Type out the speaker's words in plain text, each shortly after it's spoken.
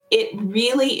it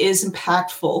really is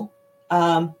impactful.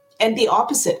 And the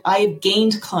opposite, I have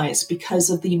gained clients because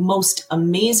of the most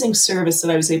amazing service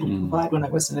that I was able to provide when I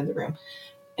wasn't in the room.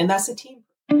 And that's a team.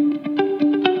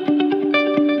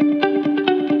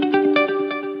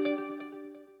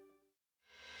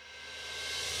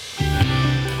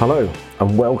 Hello,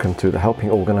 and welcome to the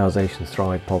Helping Organisations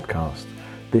Thrive podcast.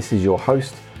 This is your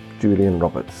host, Julian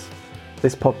Roberts.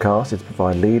 This podcast is to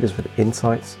provide leaders with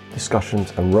insights,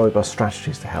 discussions, and robust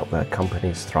strategies to help their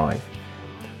companies thrive.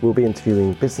 We'll be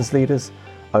interviewing business leaders,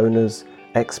 owners,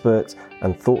 experts,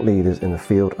 and thought leaders in the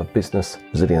field of business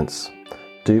resilience.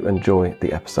 Do enjoy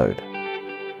the episode.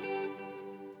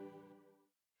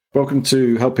 Welcome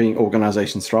to Helping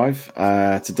Organisations Thrive.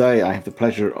 Today I have the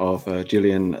pleasure of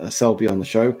Gillian Selby on the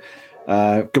show.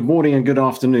 Good morning and good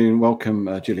afternoon. Welcome,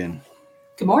 Gillian.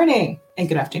 Good morning and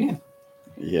good afternoon.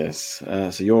 Yes,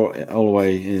 so you're all the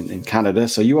way in Canada.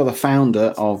 So you are the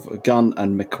founder of Gunn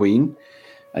and McQueen,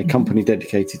 a company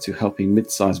dedicated to helping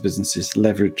mid-sized businesses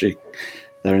leveraging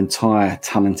their entire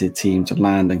talented team to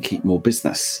land and keep more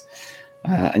business.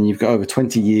 And you've got over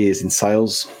 20 years in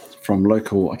sales, from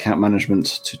local account management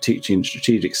to teaching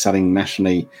strategic selling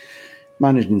nationally,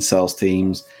 managing sales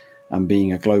teams, and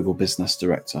being a global business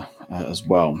director as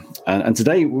well. And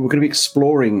today we're going to be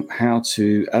exploring how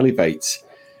to elevate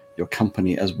your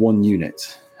company as one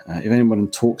unit. If anyone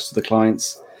talks to the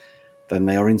clients, then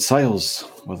they are in sales,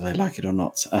 whether they like it or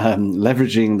not,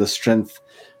 leveraging the strength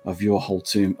of your whole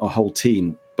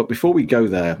team. But before we go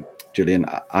there, Gillian,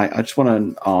 I just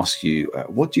want to ask you,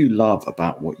 what do you love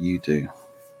about what you do?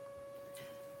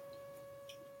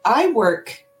 I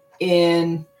work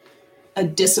in a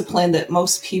discipline that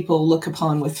most people look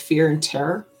upon with fear and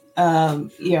terror.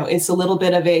 It's a little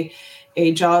bit of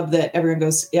a job that everyone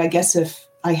goes, I guess if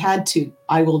I had to,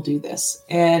 I will do this.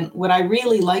 And what I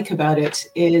really like about it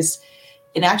is,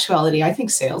 in actuality, I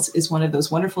think sales is one of those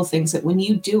wonderful things that when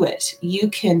you do it, you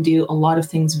can do a lot of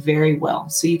things very well.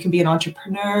 So you can be an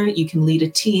entrepreneur, you can lead a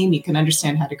team, you can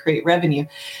understand how to create revenue.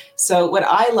 So what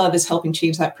I love is helping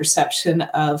change that perception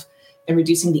of and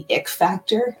reducing the ick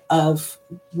factor of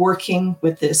working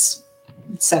with this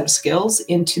set of skills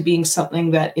into being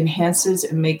something that enhances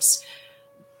and makes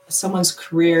someone's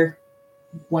career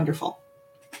wonderful.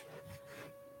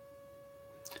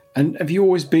 And have you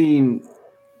always been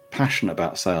passionate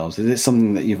about sales? Is it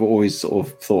something that you've always sort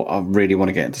of thought, I really want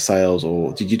to get into sales,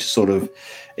 or did you just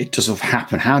it just sort of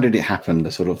happen? How did it happen,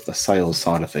 the sales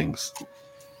side of things?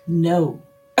 No.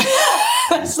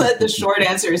 That's the short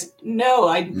answer is no.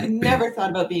 I never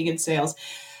thought about being in sales.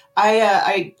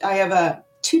 I have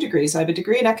 2 degrees. I have a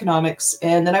degree in economics,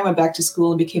 and then I went back to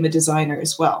school and became a designer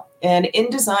as well. And in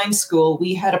design school,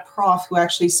 we had a prof who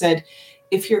actually said,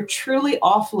 if you're truly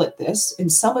awful at this,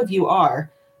 and some of you are,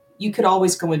 you could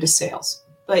always go into sales.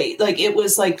 But it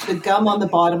was like the gum on the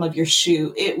bottom of your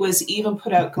shoe. It was even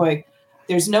put out going,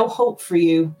 there's no hope for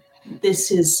you.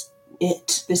 This is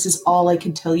it. This is all I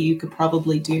can tell you could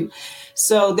probably do.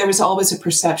 So there was always a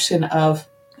perception of,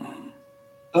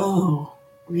 oh,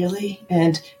 really?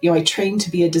 And, I trained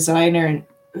to be a designer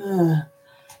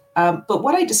but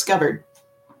what I discovered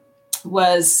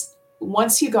was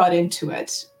once you got into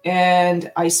it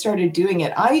and I started doing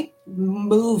it, I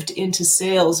moved into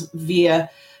sales via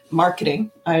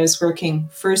marketing. I was working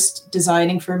first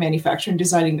designing for a manufacturer and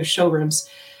designing their showrooms.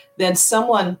 Then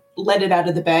someone let it out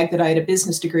of the bag that I had a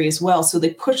business degree as well. So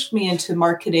they pushed me into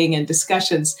marketing and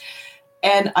discussions,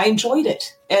 and I enjoyed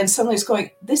it. And suddenly I was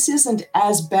going, this isn't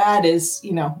as bad as,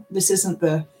 this isn't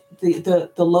the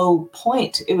low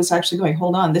point. It was actually going,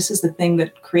 hold on, this is the thing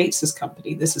that creates this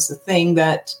company. This is the thing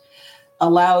that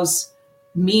allows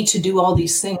me to do all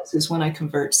these things is when I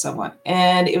convert someone.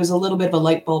 And it was a little bit of a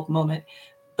light bulb moment.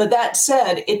 But that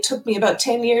said, it took me about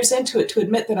 10 years into it to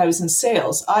admit that I was in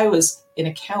sales. I was in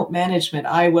account management.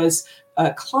 I was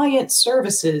client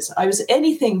services. I was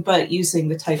anything but using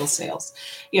the title sales.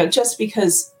 Just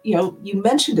because, you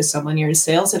mention to someone you're in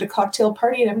sales at a cocktail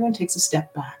party and everyone takes a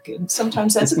step back. And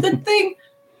sometimes that's a good thing.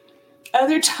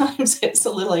 Other times it's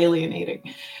a little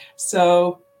alienating.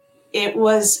 So it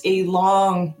was a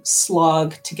long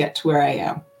slog to get to where I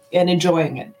am and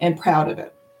enjoying it and proud of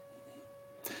it.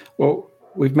 Well,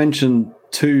 we've mentioned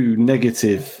 2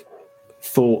 negative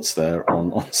thoughts there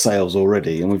on sales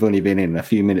already, and we've only been in a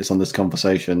few minutes on this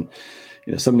conversation.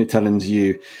 Somebody telling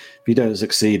you if you don't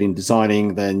succeed in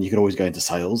designing, then you can always go into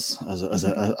sales as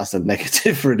a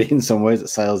negative, really, in some ways. That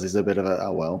sales is a bit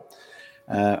of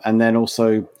and then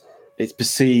also it's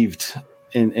perceived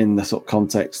in the sort of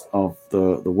context of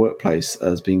the workplace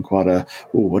as being quite I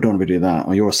don't want to do that,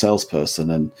 or you're a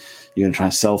salesperson and you're going to try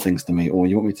and sell things to me, or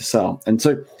you want me to sell. And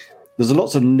so there's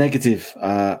lots of negative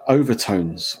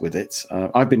overtones with it.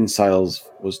 I've been in sales,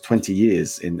 was 20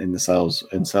 years in the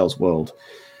sales world.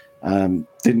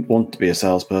 Didn't want to be a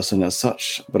salesperson as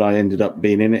such, but I ended up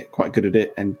being in it, quite good at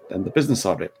it, and the business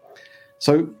side of it.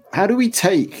 So how do we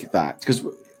take that? Because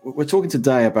we're talking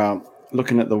today about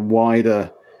looking at the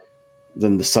wider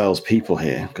than the salespeople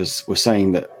here, because we're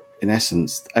saying that in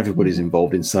essence, everybody's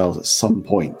involved in sales at some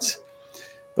point.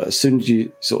 But as soon as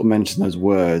you sort of mention those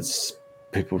words,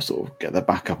 people sort of get their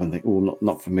back up and think, oh,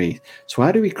 not for me. So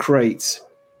how do we create,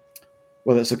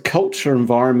 whether it's a culture,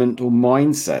 environment, or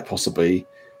mindset possibly,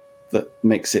 that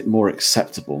makes it more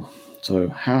acceptable? So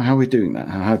how are we doing that?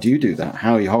 How do you do that?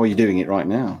 How are you doing it right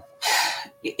now?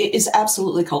 It is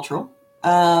absolutely cultural.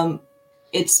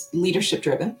 It's leadership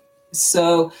driven.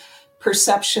 So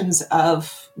perceptions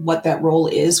of what that role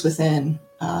is within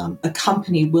a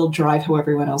company will drive how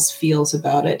everyone else feels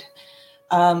about it.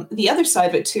 The other side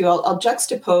of it too, I'll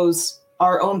juxtapose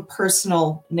our own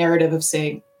personal narrative of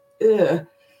saying, ugh,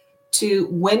 to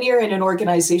when you're in an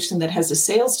organization that has a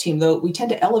sales team, though, we tend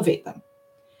to elevate them.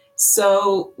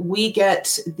 So we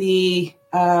get the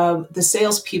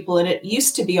salespeople, and it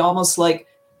used to be almost like,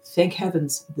 thank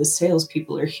heavens, the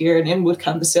salespeople are here, and in would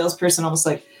come the salesperson, almost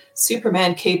like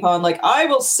Superman cape on, like, I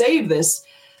will save this.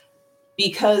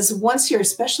 Because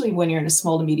especially when you're in a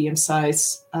small to medium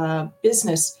size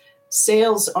business,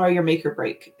 sales are your make or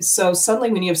break. So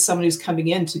suddenly when you have someone who's coming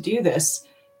in to do this,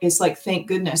 it's like, thank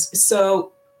goodness.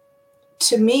 So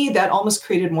to me, that almost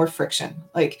created more friction.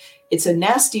 Like, it's a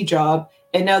nasty job.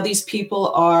 And now these people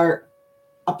are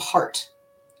apart.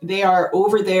 They are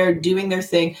over there doing their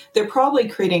thing. They're probably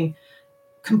creating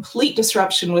complete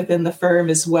disruption within the firm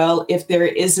as well if there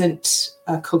isn't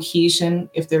a cohesion,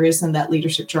 if there isn't that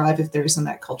leadership drive, if there isn't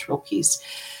that cultural piece.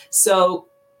 So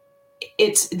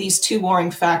it's these two warring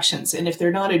factions. And if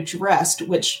they're not addressed,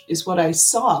 which is what I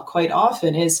saw quite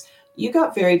often, is you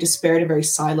got very disparate and very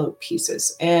siloed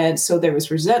pieces. And so there was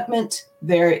resentment.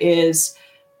 There is,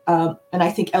 and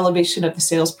I think elevation of the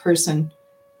salesperson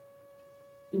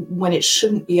when it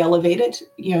shouldn't be elevated,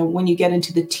 when you get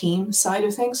into the team side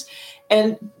of things.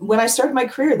 And when I started my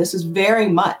career, this is very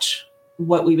much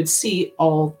what we would see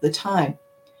all the time.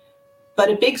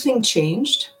 But a big thing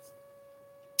changed.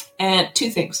 And two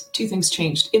things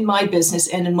changed in my business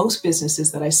and in most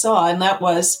businesses that I saw. And that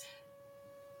was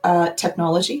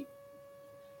technology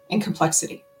and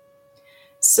complexity.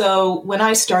 So when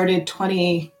I started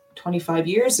 25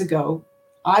 years ago,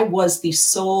 I was the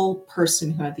sole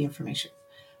person who had the information.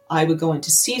 I would go in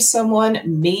to see someone.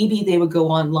 Maybe they would go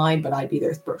online, but I'd be there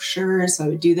with brochures. I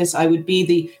would do this. I would be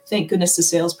the, thank goodness the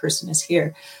salesperson is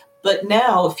here. But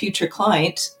now a future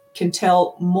client can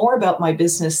tell more about my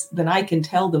business than I can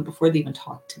tell them before they even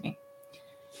talk to me.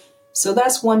 So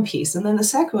that's one piece. And then the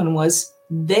second one was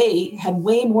they had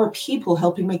way more people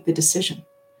helping make the decision.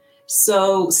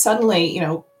 So suddenly,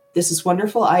 this is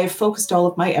wonderful. I have focused all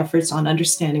of my efforts on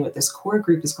understanding what this core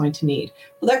group is going to need.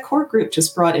 Well, that core group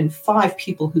just brought in 5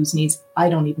 people whose needs I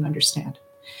don't even understand.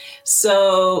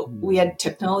 So we had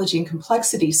technology and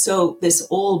complexity. So this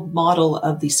old model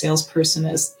of the salesperson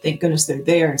as, thank goodness they're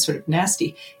there and sort of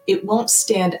nasty, it won't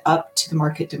stand up to the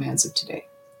market demands of today.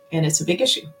 And it's a big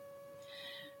issue.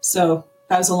 So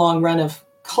that was a long run of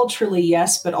culturally,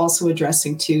 yes, but also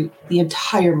addressing to the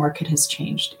entire market has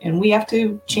changed and we have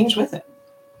to change with it.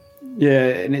 Yeah,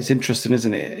 and it's interesting,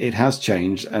 isn't it? It has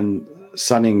changed, and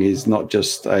selling is not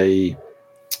just the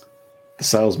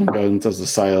salesman goes and does the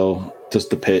sale, does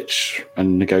the pitch,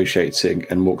 and negotiates it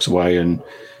and walks away and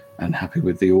happy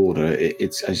with the order.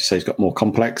 It's, as you say, it's got more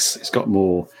complex. It's got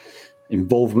more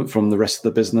involvement from the rest of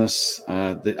the business.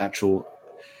 The actual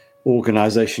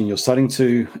organization you're selling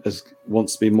to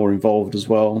wants to be more involved as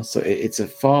well. So it's a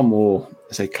far more,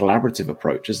 collaborative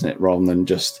approach, isn't it? Rather than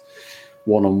just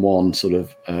one-on-one sort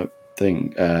of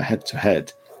thing,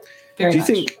 head-to-head. Very Do you much.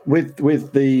 think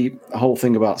with the whole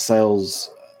thing about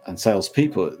sales and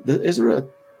salespeople, is there a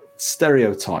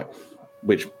stereotype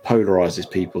which polarizes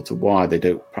people to why they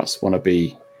don't perhaps want to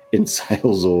be in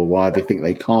sales or why they think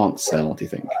they can't sell? Do you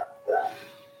think?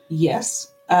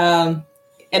 Yes. And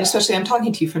especially I'm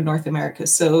talking to you from North America,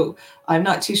 so I'm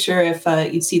not too sure if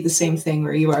you'd see the same thing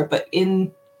where you are, but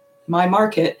in my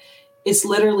market, it's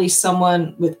literally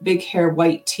someone with big hair,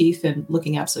 white teeth, and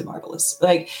looking absolutely marvelous.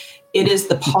 Like, it is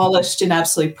the polished and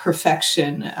absolute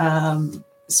perfection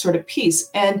sort of piece,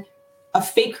 and a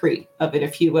fakery of it,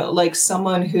 if you will, like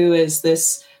someone who is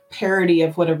this parody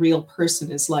of what a real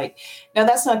person is like. Now,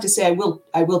 that's not to say I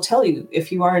will tell you,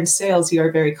 if you are in sales, you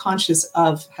are very conscious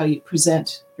of how you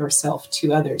present yourself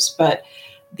to others. But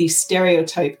the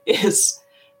stereotype is,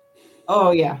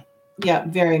 oh yeah,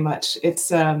 very much.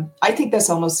 It's I think that's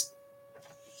almost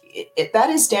that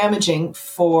is damaging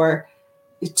for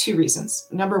two reasons.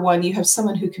 Number one, you have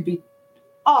someone who could be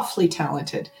awfully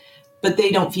talented, but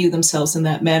they don't view themselves in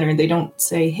that manner. They don't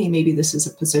say, hey, maybe this is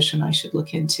a position I should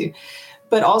look into.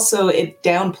 But also it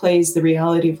downplays the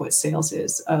reality of what sales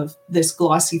is, of this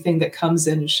glossy thing that comes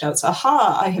in and shouts,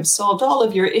 aha, I have solved all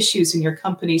of your issues in your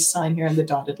company, sign here on the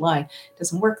dotted line. It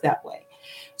doesn't work that way.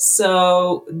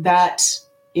 So that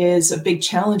is a big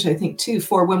challenge, I think, too,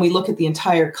 for when we look at the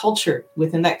entire culture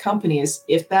within that company, is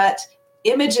if that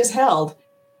image is held,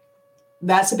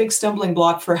 that's a big stumbling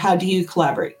block for how do you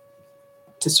collaborate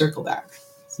to circle back.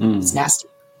 It's nasty.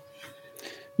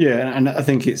 Yeah, and I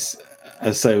think it's,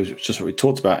 as I say, it was just what we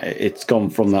talked about. It's gone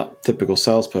from that typical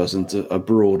salesperson to a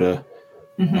broader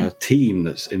team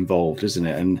that's involved, isn't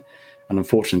it? And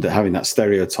unfortunately, that having that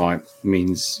stereotype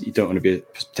means you don't want to be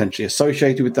potentially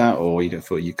associated with that, or you don't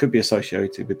feel you could be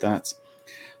associated with that.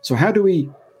 So how do we,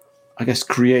 I guess,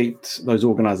 create those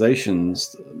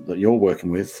organizations that you're working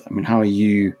with? I mean, how are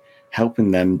you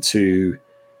helping them to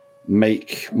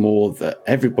make more that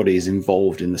everybody is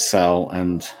involved in the sell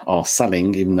and are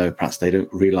selling, even though perhaps they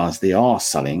don't realize they are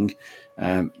selling?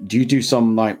 Do you do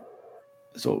some like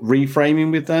sort of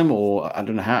reframing with them, or I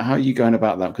don't know, how are you going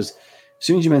about that? Because as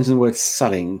soon as you mention the word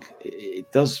selling, it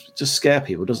does just scare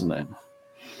people, doesn't it?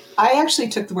 I actually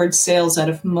took the word sales out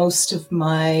of most of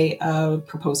my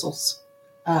proposals.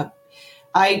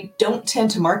 I don't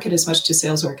tend to market as much to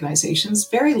sales organizations.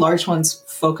 Very large ones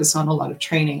focus on a lot of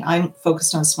training. I'm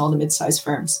focused on small to mid-sized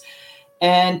firms.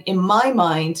 And in my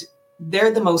mind,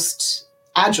 they're the most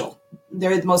agile.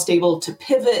 They're the most able to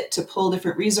pivot, to pull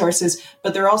different resources,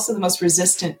 but they're also the most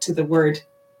resistant to the word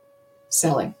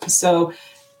selling. So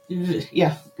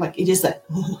yeah, like it is that.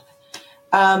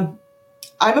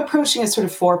 I'm approaching it sort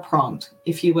of four-pronged,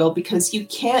 if you will, because you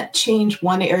can't change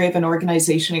one area of an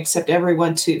organization except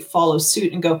everyone to follow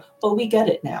suit and go, oh, we get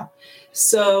it now.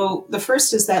 So the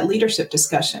first is that leadership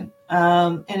discussion.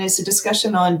 And it's a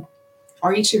discussion on,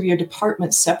 are each of your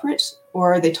departments separate,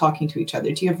 or are they talking to each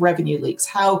other? Do you have revenue leaks?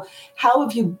 How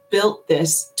have you built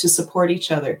this to support each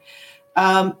other?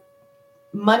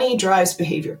 Money drives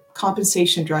behavior.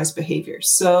 Compensation drives behavior.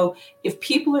 So if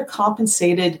people are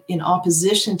compensated in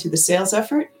opposition to the sales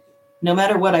effort, no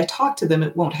matter what I talk to them,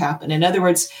 it won't happen. In other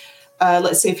words,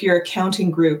 let's say if your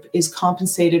accounting group is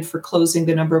compensated for closing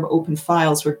the number of open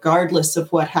files, regardless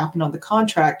of what happened on the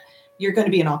contract, you're going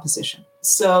to be in opposition.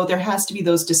 So there has to be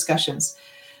those discussions.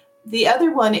 The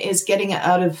other one is getting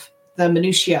out of the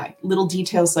minutiae, little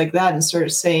details like that, and sort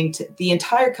of saying to the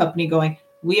entire company going,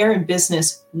 we are in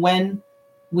business when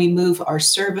we move our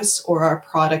service or our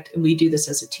product, and we do this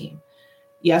as a team.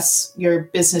 Yes, your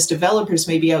business developers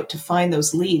may be out to find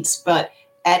those leads, but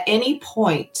at any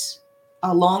point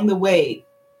along the way,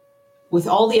 with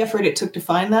all the effort it took to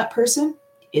find that person,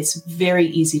 it's very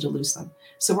easy to lose them.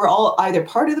 So we're all either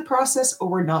part of the process or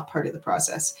we're not part of the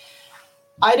process.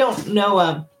 I don't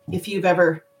know if you've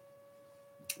ever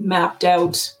mapped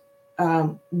out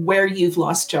where you've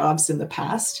lost jobs in the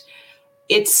past.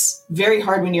 It's very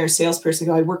hard when you're a salesperson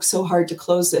to go, I worked so hard to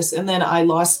close this. And then I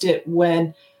lost it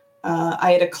when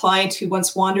I had a client who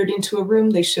once wandered into a room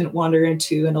they shouldn't wander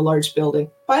into in a large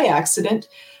building by accident,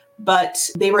 but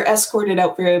they were escorted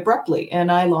out very abruptly.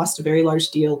 And I lost a very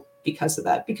large deal because of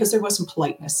that, because there wasn't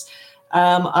politeness.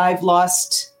 I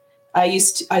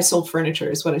sold furniture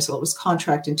is what I sold. It was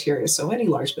contract interior. So any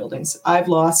large buildings. I've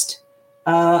lost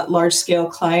large scale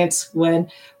clients when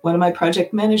one of my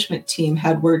project management team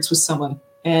had words with someone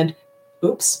and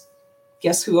oops,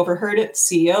 guess who overheard it?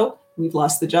 CEO, we've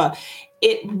lost the job.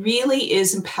 It really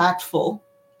is impactful.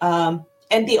 And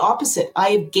the opposite, I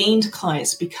have gained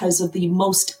clients because of the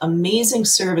most amazing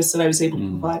service that I was able to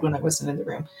provide when I wasn't in the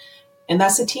room. And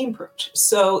that's a team approach.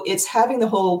 So it's having the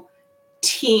whole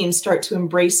team start to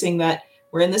embracing that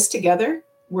we're in this together.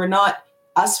 We're not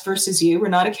us versus you. We're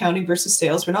not accounting versus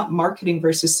sales. We're not marketing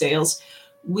versus sales.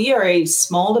 We are a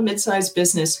small to mid-sized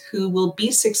business who will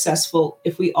be successful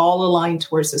if we all align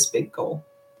towards this big goal.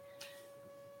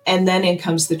 And then in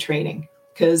comes the training,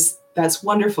 because that's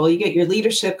wonderful. You get your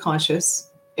leadership conscious.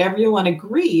 Everyone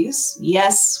agrees,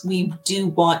 yes, we do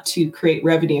want to create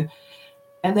revenue.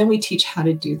 And then we teach how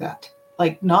to do that.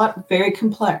 Like, not very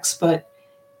complex, but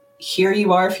here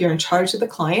you are. If you're in charge of the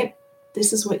client,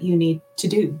 this is what you need to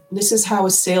do. This is how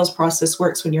a sales process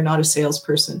works when you're not a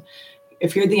salesperson.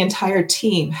 If you're the entire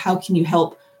team, how can you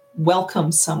help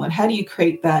welcome someone? How do you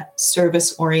create that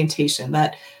service orientation,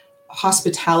 that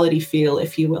hospitality feel,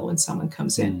 if you will, when someone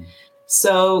comes in?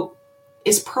 So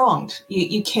it's pronged.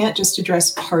 You can't just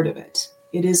address part of it.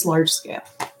 It is large scale.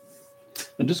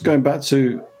 And just going back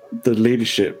to the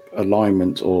leadership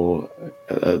alignment or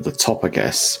the top, I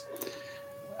guess,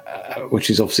 which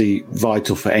is obviously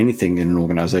vital for anything in an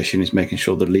organization, is making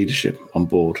sure the leadership on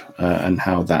board and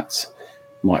how that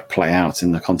might play out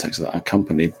in the context of that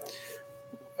company.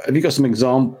 Have you got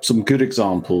some good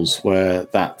examples where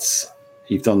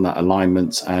you've done that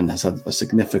alignment and has had a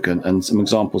significant, and some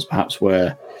examples perhaps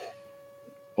where,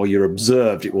 or you're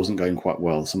observed it wasn't going quite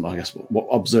well?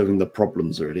 Observing the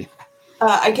problems really.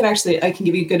 I can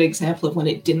give you a good example of when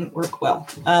it didn't work well.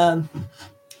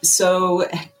 So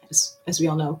as we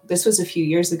all know, this was a few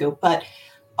years ago, but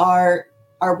our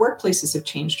workplaces have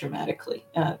changed dramatically,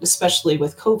 especially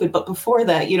with COVID. But before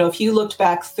that, if you looked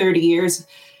back 30 years,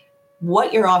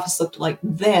 what your office looked like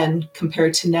then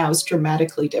compared to now is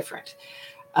dramatically different.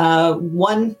 I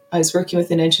was working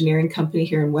with an engineering company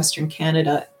here in Western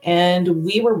Canada, and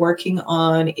we were working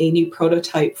on a new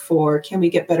prototype for, can we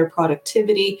get better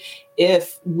productivity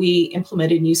if we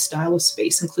implement a new style of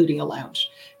space, including a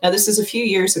lounge? Now, this is a few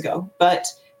years ago, but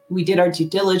we did our due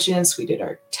diligence, we did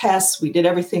our tests, we did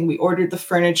everything. We ordered the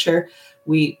furniture,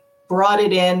 we brought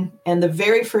it in, and the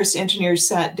very first engineer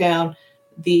sat down,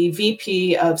 the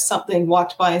VP of something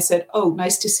walked by and said, "Oh,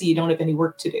 nice to see you don't have any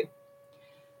work to do."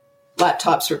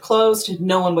 Laptops were closed,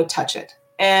 no one would touch it.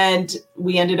 And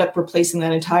we ended up replacing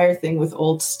that entire thing with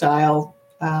old style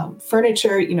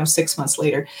furniture, 6 months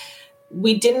later.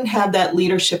 We didn't have that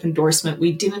leadership endorsement.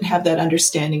 We didn't have that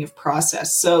understanding of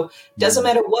process. So it doesn't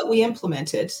matter what we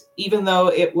implemented, even though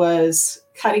it was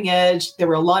cutting edge, there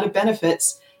were a lot of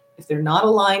benefits. If they're not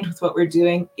aligned with what we're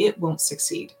doing, it won't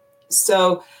succeed.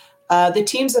 So the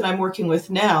teams that I'm working with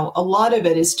now, a lot of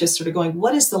it is just sort of going,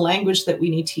 what is the language that we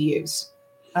need to use?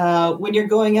 When you're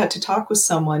going out to talk with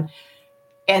someone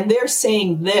and they're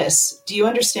saying this, do you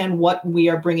understand what we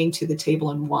are bringing to the table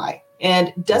and why?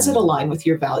 And does it align with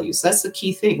your values? That's the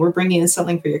key thing. We're bringing in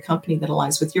something for your company that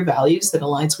aligns with your values, that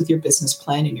aligns with your business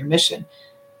plan and your mission.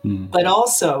 But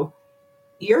also,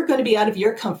 you're going to be out of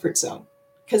your comfort zone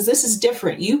because this is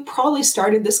different. You probably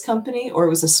started this company, or it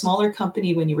was a smaller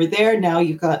company when you were there. Now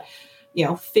you've got,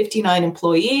 59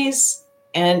 employees,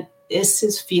 and this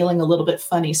is feeling a little bit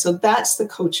funny. So that's the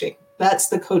coaching.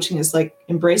 Is like,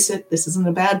 embrace it. This isn't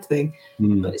a bad thing,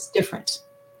 but it's different.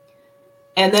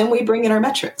 And then we bring in our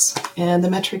metrics, and the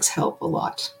metrics help a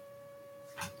lot.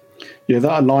 Yeah,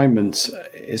 that alignment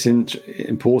is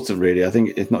important, really. I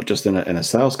think it's not just in a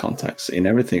sales context, in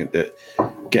everything, that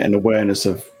getting awareness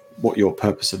of what your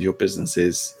purpose of your business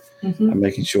is, and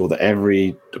making sure that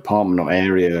every department or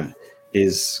area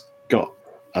is got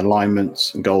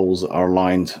alignments and goals that are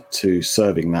aligned to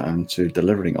serving that and to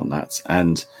delivering on that.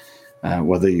 And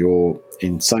whether you're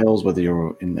in sales, whether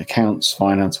you're in accounts,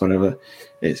 finance, whatever,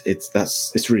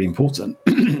 it's really important.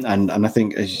 and I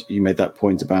think, as you made that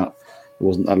point about, there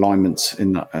wasn't alignment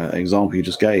in that example you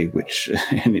just gave, which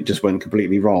and it just went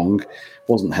completely wrong,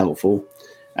 wasn't helpful.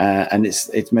 And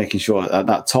it's making sure at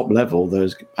that top level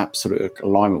there's absolute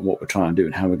alignment what we're trying to do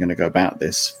and how we're going to go about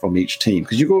this from each team,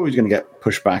 because you're always going to get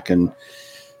pushback and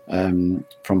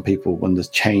from people when there's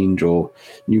change or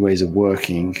new ways of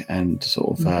working and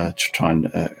sort of try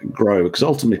and grow, because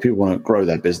ultimately people want to grow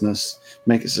their business,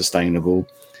 make it sustainable,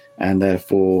 and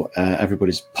therefore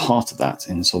everybody's part of that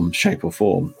in some shape or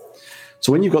form.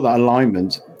 So when you've got that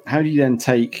alignment, how do you then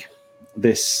take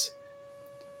this,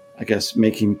 I guess,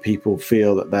 making people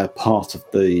feel that they're part of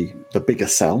the bigger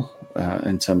cell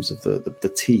in terms of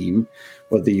the team,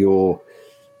 whether you're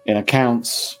in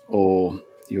accounts or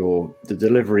you're the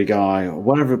delivery guy or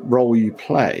whatever role you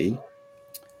play?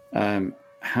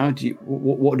 How do you?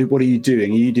 What are you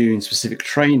doing? Are you doing specific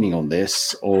training on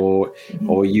this, or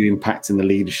are you impacting the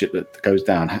leadership that goes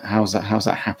down? How's that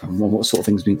happen? What sort of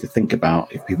things we need to think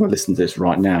about if people are listening to this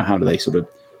right now? How do they sort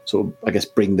of I guess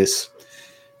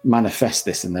manifest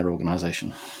this in their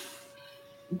organization?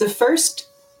 The first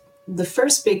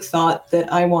big thought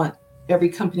that I want every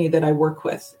company that I work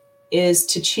with is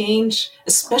to change,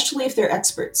 especially if they're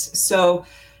experts. So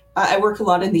I work a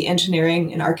lot in the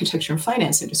engineering and architecture and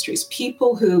finance industries,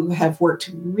 people who have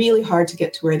worked really hard to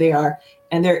get to where they are,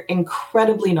 and they're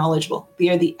incredibly knowledgeable. They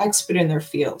are the expert in their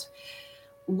field.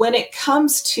 When it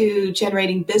comes to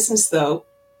generating business, though,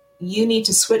 you need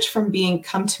to switch from being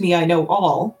come to me, I know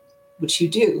all, which you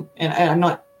do. And I'm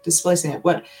not displacing it.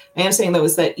 What I am saying, though,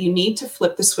 is that you need to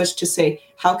flip the switch to say,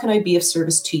 how can I be of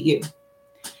service to you?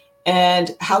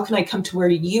 And how can I come to where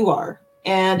you are?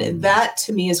 And that,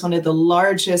 to me, is one of the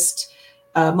largest,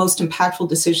 most impactful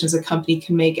decisions a company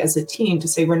can make as a team, to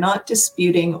say, we're not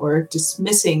disputing or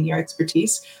dismissing your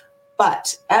expertise.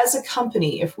 But as a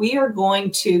company, if we are going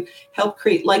to help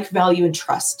create like, value, and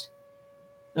trust,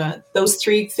 those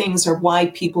three things are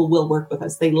why people will work with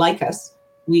us. They like us.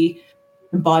 We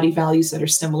embody values that are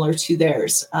similar to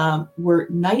theirs. We're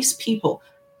nice people.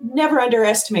 never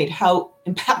underestimate how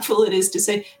impactful it is to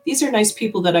say, these are nice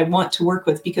people that I want to work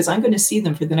with because I'm going to see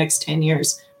them for the next 10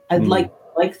 years. I'd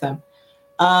like them.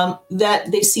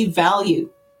 That they see value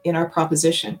in our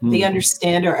proposition. They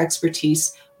understand our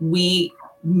expertise. We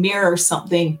mirror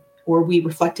something or we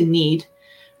reflect a need,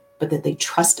 but that they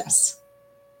trust us.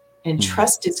 And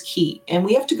trust is key. And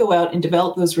we have to go out and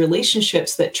develop those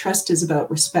relationships that trust is about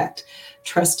respect.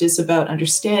 Trust is about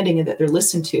understanding and that they're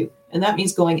listened to. And that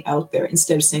means going out there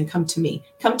instead of saying, come to me.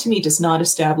 Come to me does not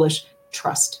establish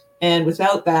trust. And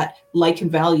without that, like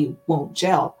and value won't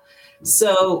gel.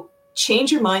 So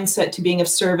change your mindset to being of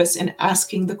service and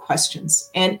asking the questions.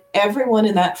 And everyone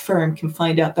in that firm can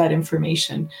find out that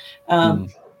information.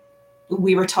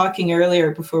 We were talking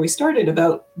earlier before we started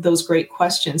about those great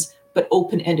questions, but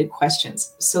open-ended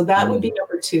questions. So that would be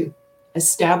number 2.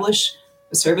 Establish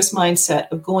a service mindset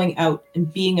of going out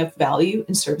and being of value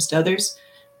and service to others.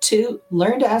 2,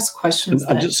 learn to ask questions.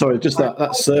 And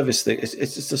that service thing, it's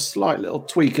just a slight little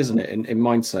tweak, isn't it, in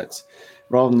mindsets?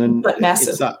 Rather than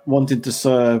it's that wanting to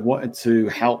serve, wanting to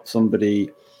help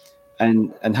somebody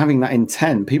and having that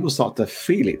intent, people start to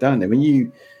feel it, don't they?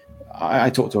 When I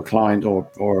talk to a client or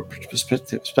a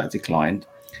prospective client,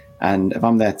 and if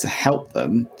I'm there to help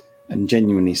them and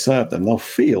genuinely serve them, they'll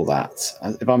feel that.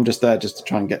 If I'm just there just to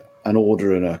try and get an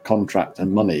order and a contract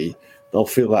and money, they'll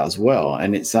feel that as well.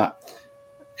 And it's slightly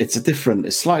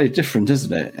different,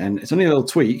 isn't it? And it's only a little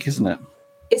tweak, isn't it?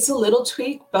 It's a little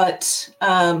tweak, but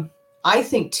I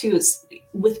think too, it's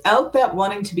without that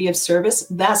wanting to be of service,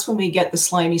 that's when we get the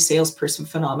slimy salesperson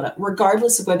phenomena,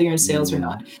 regardless of whether you're in sales or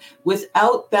not.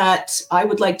 Without that, I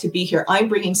would like to be here. I'm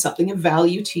bringing something of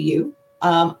value to you.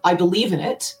 I believe in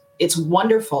it. It's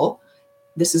wonderful.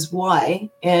 This is why.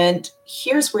 And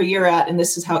here's where you're at. And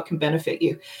this is how it can benefit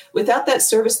you. Without that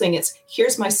service thing, it's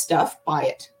here's my stuff, buy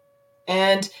it.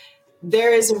 And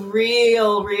there is a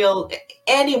real,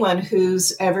 anyone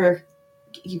who's ever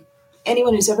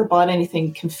bought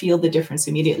anything can feel the difference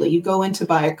immediately. You go in to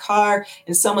buy a car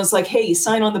and someone's like, hey, you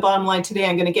sign on the bottom line today.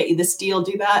 I'm going to get you this deal,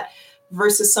 do that.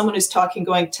 Versus someone who's talking,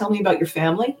 going, tell me about your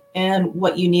family and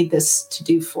what you need this to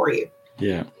do for you.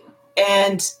 Yeah.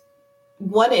 And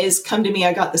one is come to me,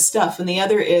 I got the stuff. And the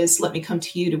other is let me come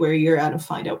to you to where you're at and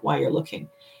find out why you're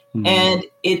looking.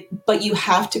 But you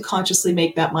have to consciously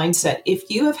make that mindset.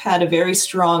 If you have had a very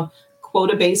strong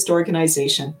quota-based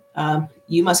organization,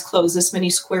 you must close this many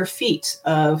square feet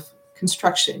of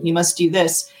construction. You must do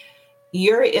this.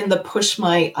 You're in the push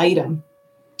my item,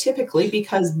 typically,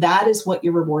 because that is what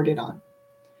you're rewarded on.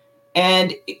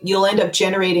 And you'll end up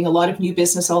generating a lot of new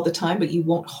business all the time, but you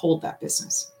won't hold that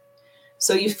business.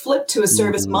 So you flip to a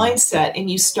service mindset and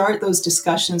you start those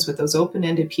discussions with those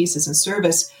open-ended pieces in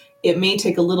service. It may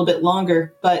take a little bit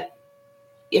longer, but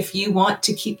if you want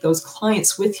to keep those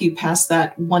clients with you past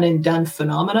that one and done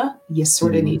phenomena, you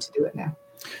sort of need to do it now.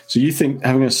 So you think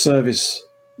having a service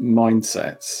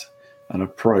mindset and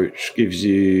approach gives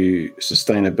you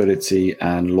sustainability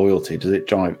and loyalty? Does it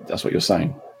drive? That's what you're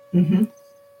saying. Mm-hmm.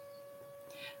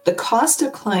 The cost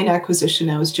of client acquisition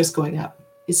now is just going up.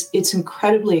 It's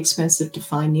incredibly expensive to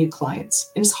find new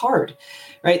clients. And it's hard,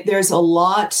 right? There's a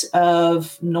lot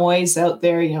of noise out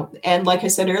there, and like I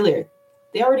said earlier,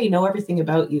 they already know everything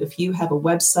about you. If you have a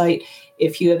website,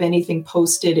 if you have anything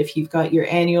posted, if you've got your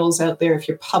annuals out there, if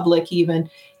you're public even,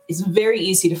 it's very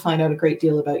easy to find out a great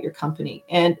deal about your company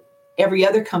and every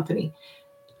other company.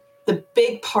 The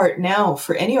big part now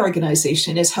for any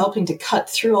organization is helping to cut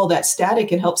through all that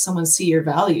static and help someone see your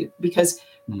value. Because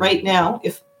right now,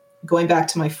 if going back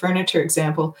to my furniture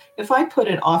example, if I put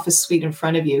an office suite in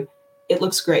front of you, it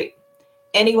looks great.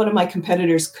 Any one of my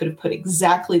competitors could have put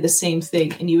exactly the same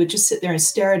thing, and you would just sit there and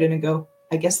stare at it and go,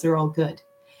 I guess they're all good.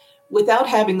 Without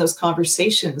having those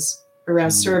conversations around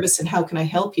service and how can I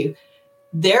help you,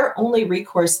 their only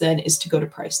recourse then is to go to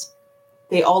price.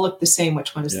 They all look the same.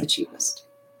 Which one is the cheapest?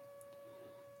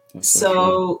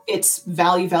 So it's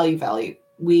value. How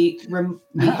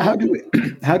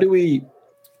do we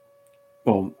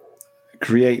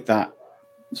create that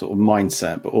sort of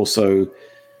mindset, but also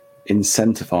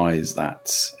incentivize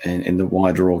that in the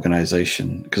wider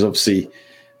organization? Because obviously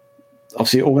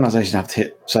organizations have to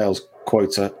hit sales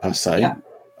quota per se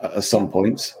at some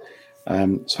points.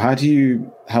 So how do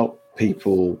you help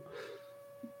people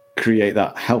create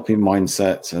that helping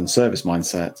mindset and service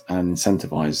mindset and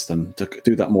incentivize them to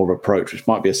do that more approach, which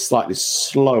might be a slightly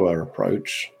slower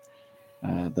approach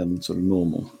than sort of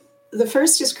normal? The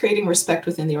first is creating respect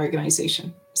within the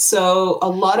organization. So a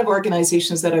lot of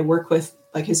organizations that I work with,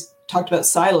 like has talked about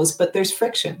silos, but there's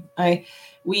friction. I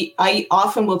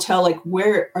often will tell, like,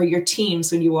 where are your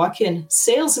teams when you walk in?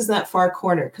 Sales is that far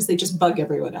corner because they just bug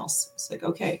everyone else. It's like,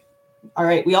 okay, All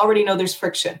right, we already know there's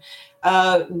friction.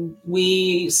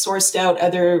 We sourced out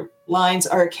other lines.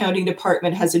 Our accounting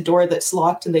department has a door that's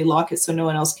locked and they lock it so no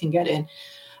one else can get in.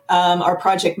 Our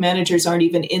project managers aren't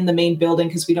even in the main building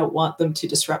because we don't want them to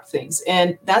disrupt things.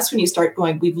 And that's when you start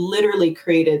going, we've literally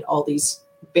created all these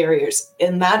barriers.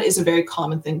 And that is a very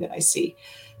common thing that I see.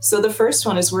 So the first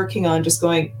one is working on just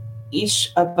going,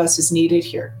 each of us is needed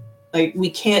here. Like, we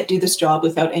can't do this job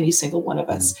without any single one of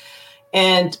us.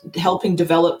 And helping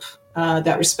develop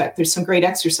that respect. There's some great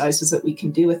exercises that we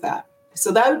can do with that.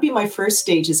 So that would be my first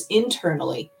stage, is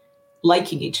internally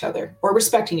liking each other or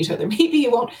respecting each other. Maybe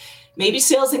you won't. Maybe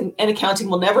sales and accounting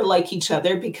will never like each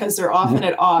other because they're often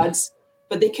at odds,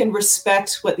 but they can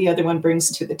respect what the other one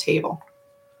brings to the table.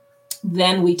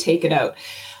 Then we take it out.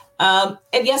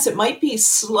 And yes, it might be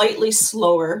slightly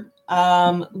slower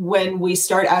when we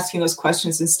start asking those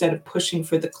questions instead of pushing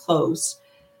for the close.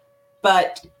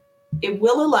 But it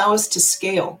will allow us to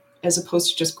scale as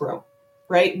opposed to just grow,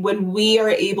 right? When we are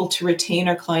able to retain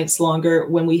our clients longer,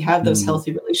 when we have those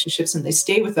healthy relationships and they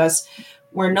stay with us,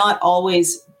 we're not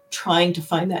always trying to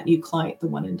find that new client, the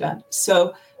one and done.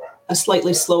 So a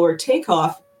slightly slower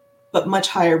takeoff, but much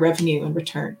higher revenue in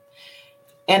return.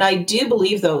 And I do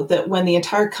believe, though, that when the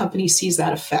entire company sees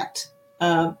that effect,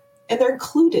 and they're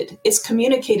included, it's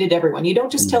communicated to everyone. You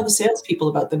don't just tell the salespeople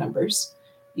about the numbers.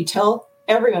 You tell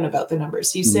everyone about the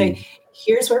numbers. You say,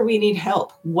 here's where we need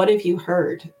help. What have you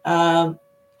heard?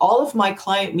 All of my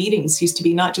client meetings used to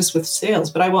be not just with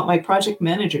sales, but I want my project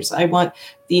managers. I want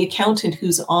the accountant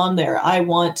who's on there. I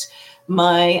want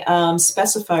my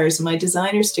specifiers and my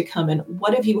designers to come in.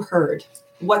 What have you heard?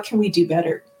 What can we do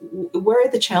better? Where are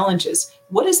the challenges?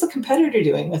 What is the competitor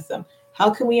doing with them?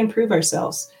 How can we improve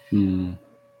ourselves?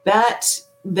 That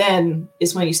then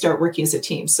is when you start working as a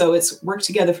team. So it's work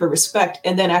together for respect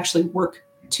and then actually work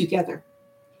together.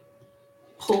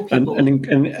 Pull people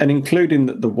and including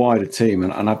the wider team.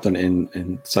 And I've done it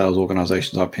in sales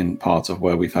organizations I've been part of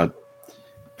where we've had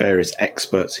various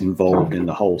experts involved in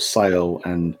the whole sale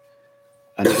and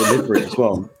delivery as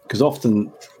well. Because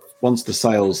often once the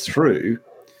sale's through,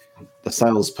 the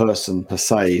salesperson per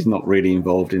se is not really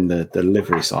involved in the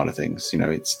delivery side of things. You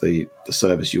know, it's the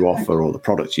service you offer or the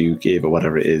product you give or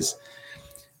whatever it is.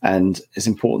 And it's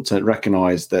important to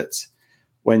recognize that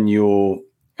when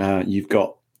you've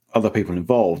got other people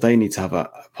involved, they need to have a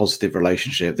positive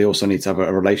relationship. They also need to have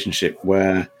a relationship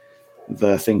where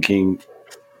they're thinking,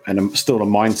 and still a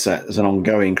mindset as an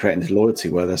ongoing, creating this loyalty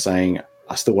where they're saying,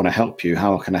 I still want to help you.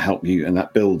 How can I help you? And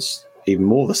that builds even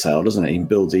more the sale, doesn't it? It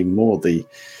builds even more the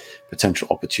potential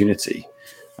opportunity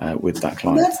with that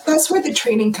client. That's where the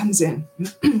training comes in.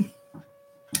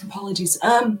 Apologies.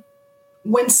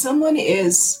 When someone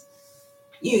is,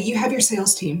 you have your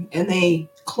sales team and they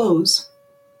close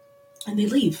and they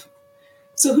leave.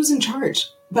 So who's in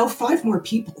charge? About 5 more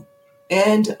people.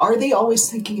 And are they always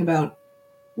thinking about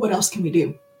what else can we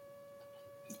do?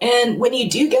 And when you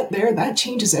do get there, that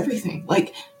changes everything.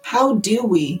 Like, how do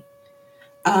we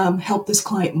help this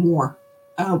client more?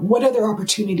 What other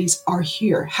opportunities are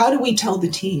here? How do we tell the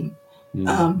team?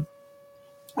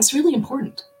 That's really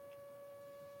important.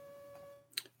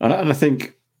 And I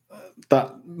think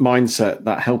that mindset,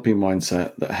 that helping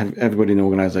mindset that everybody in the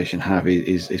organization have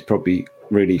is probably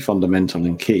really fundamental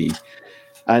and key.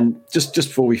 And just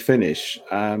before we finish,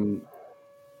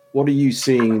 what are you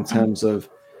seeing in terms of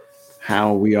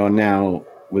how we are now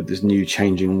with this new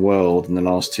changing world in the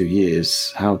last 2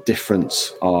 years? How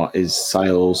different is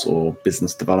sales or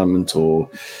business development or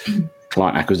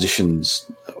client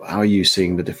acquisitions? How are you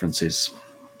seeing the differences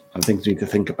and things we need to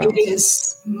think about? It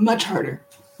is much harder.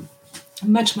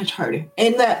 Much, much harder.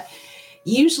 And that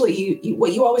usually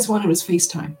what you always wanted was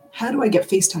FaceTime. How do I get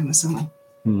FaceTime with someone?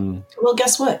 Well,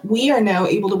 guess what? We are now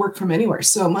able to work from anywhere.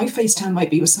 So my FaceTime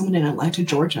might be with someone in Atlanta,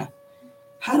 Georgia.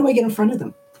 How do I get in front of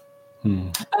them?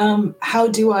 How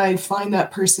do I find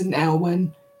that person now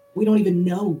when we don't even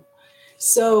know?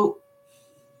 So,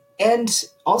 and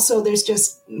also there's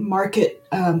just market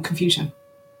confusion.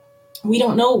 We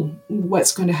don't know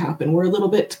what's going to happen. We're a little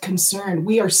bit concerned.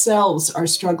 We ourselves are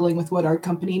struggling with what our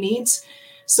company needs.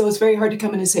 So it's very hard to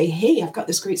come in and say, hey, I've got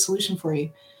this great solution for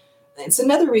you. It's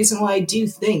another reason why I do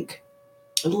think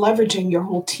leveraging your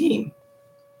whole team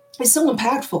is so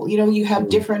impactful. You know, you have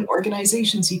different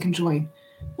organizations you can join.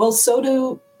 Well, so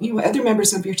do other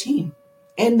members of your team.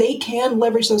 And they can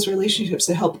leverage those relationships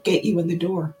to help get you in the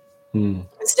door.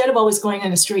 Instead of always going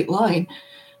in a straight line,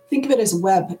 think of it as a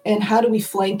web. And how do we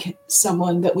flank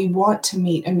someone that we want to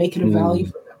meet and make it a value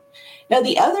for them? Now,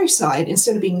 the other side,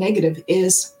 instead of being negative,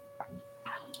 is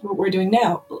what we're doing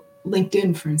now.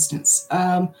 LinkedIn, for instance.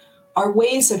 Our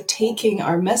ways of taking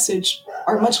our message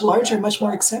are much larger, much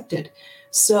more accepted.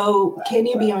 So can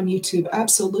you be on YouTube?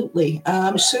 Absolutely.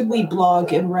 Should we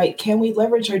blog and write? Can we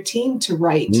leverage our team to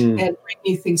write and bring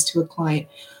new things to a client?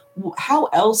 How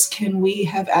else can we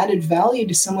have added value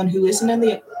to someone who isn't in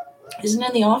the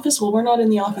office? Well, we're not in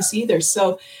the office either.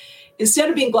 So instead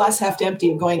of being glass half empty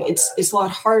and going, it's a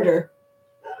lot harder,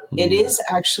 it is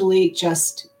actually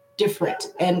just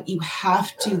different. And you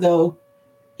have to, though,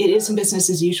 it isn't business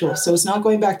as usual. So it's not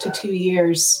going back to 2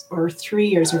 years or 3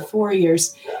 years or 4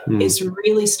 years. It's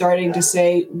really starting to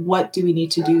say, what do we need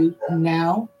to do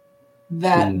now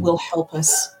that will help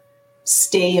us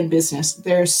stay in business?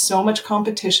 There's so much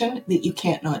competition that you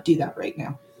can't not do that right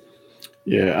now.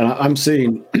 Yeah, and I'm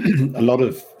seeing a lot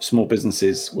of small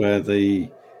businesses where the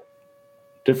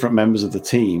different members of the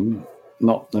team,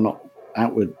 they're not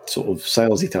outward sort of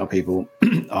salesy type people,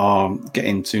 are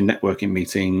getting to networking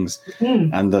meetings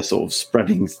and they're sort of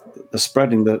spreading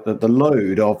the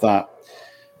load of that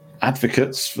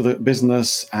advocates for the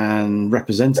business and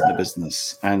representing the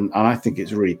business. And I think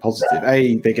it's really positive.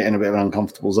 They get in a bit of an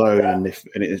uncomfortable zone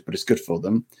but it's good for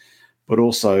them. But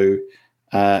also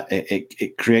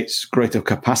it creates greater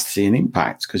capacity and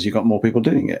impact because you've got more people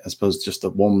doing it as opposed to just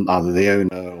either the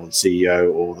owner or the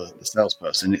CEO or the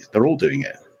salesperson. They're all doing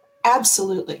it.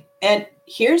 Absolutely. And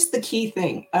here's the key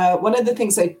thing. One of the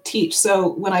things I teach,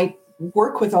 so when I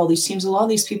work with all these teams, a lot of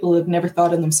these people who have never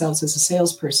thought of themselves as a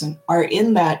salesperson are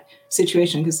in that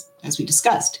situation because, as we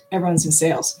discussed, everyone's in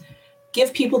sales.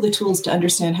 Give people the tools to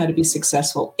understand how to be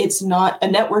successful. It's not a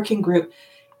networking group.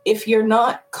 If you're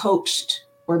not coached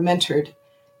or mentored,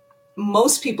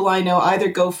 most people I know either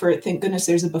go for it, thank goodness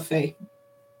there's a buffet.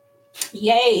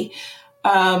 Yay.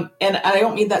 And I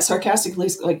don't mean that sarcastically,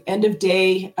 like end of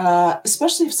day,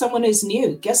 especially if someone is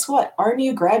new. Guess what? Our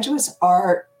new graduates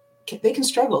they can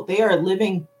struggle. They are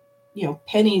living,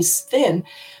 pennies thin.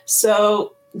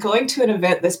 So going to an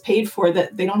event that's paid for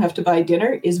that they don't have to buy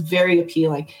dinner is very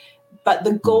appealing. But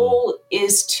the goal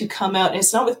is to come out, and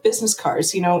it's not with business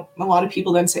cards. A lot of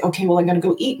people then say, okay, well, I'm going to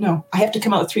go eat. No, I have to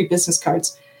come out with 3 business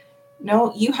cards.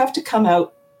 No, you have to come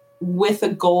out with a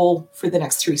goal for the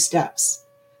next 3 steps.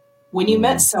 When you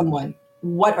met someone,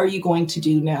 what are you going to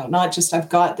do now? Not just, I've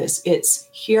got this. It's,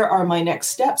 here are my next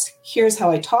steps. Here's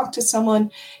how I talk to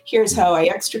someone. Here's how I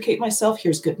extricate myself.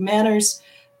 Here's good manners.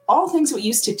 All things we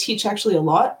used to teach actually a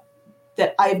lot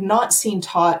that I've not seen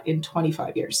taught in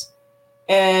 25 years.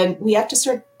 And we have to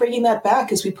start bringing that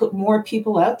back as we put more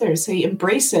people out there and say,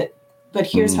 embrace it. But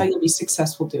here's how you'll be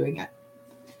successful doing it.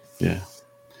 Yeah.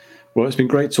 Well, it's been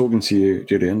great talking to you,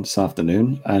 Gillian, this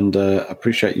afternoon, and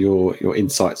appreciate your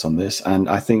insights on this. And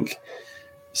I think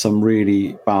some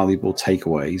really valuable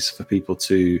takeaways for people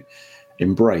to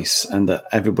embrace, and that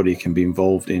everybody can be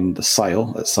involved in the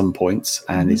sale at some point,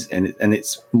 and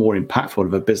it's more impactful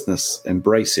if a business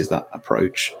embraces that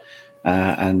approach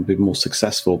and be more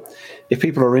successful. If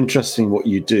people are interested in what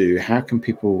you do, how can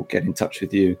people get in touch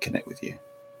with you and connect with you?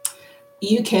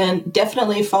 You can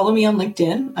definitely follow me on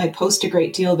LinkedIn. I post a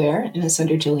great deal there, and it's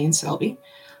under Gillian Selby.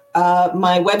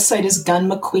 My website is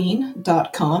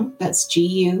gunnmcqueen.com. That's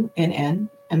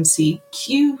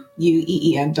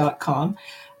GUNNMCQUEEN.com.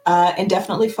 And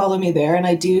definitely follow me there. And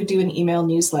I do an email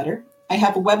newsletter. I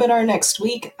have a webinar next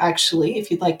week, actually,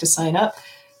 if you'd like to sign up.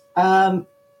 And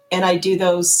I do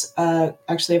those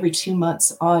actually every 2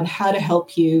 months on how to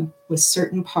help you with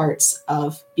certain parts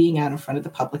of being out in front of the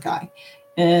public eye.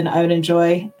 And I would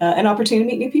enjoy an opportunity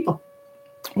to meet new people.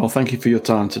 Well, thank you for your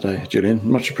time today, Gillian.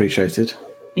 Much appreciated.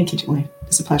 Thank you, Julian.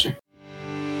 It's a pleasure.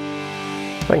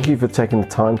 Thank you for taking the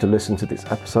time to listen to this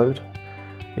episode.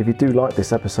 If you do like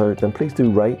this episode, then please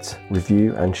do rate,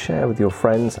 review, and share with your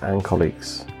friends and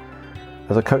colleagues.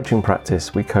 As a coaching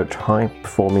practice, we coach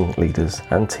high-performing leaders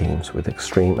and teams with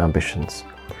extreme ambitions.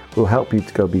 We'll help you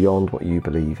to go beyond what you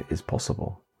believe is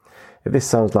possible. If this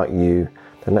sounds like you,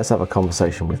 then let's have a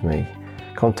conversation with me.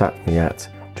 Contact me at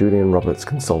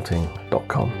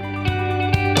julianrobertsconsulting.com.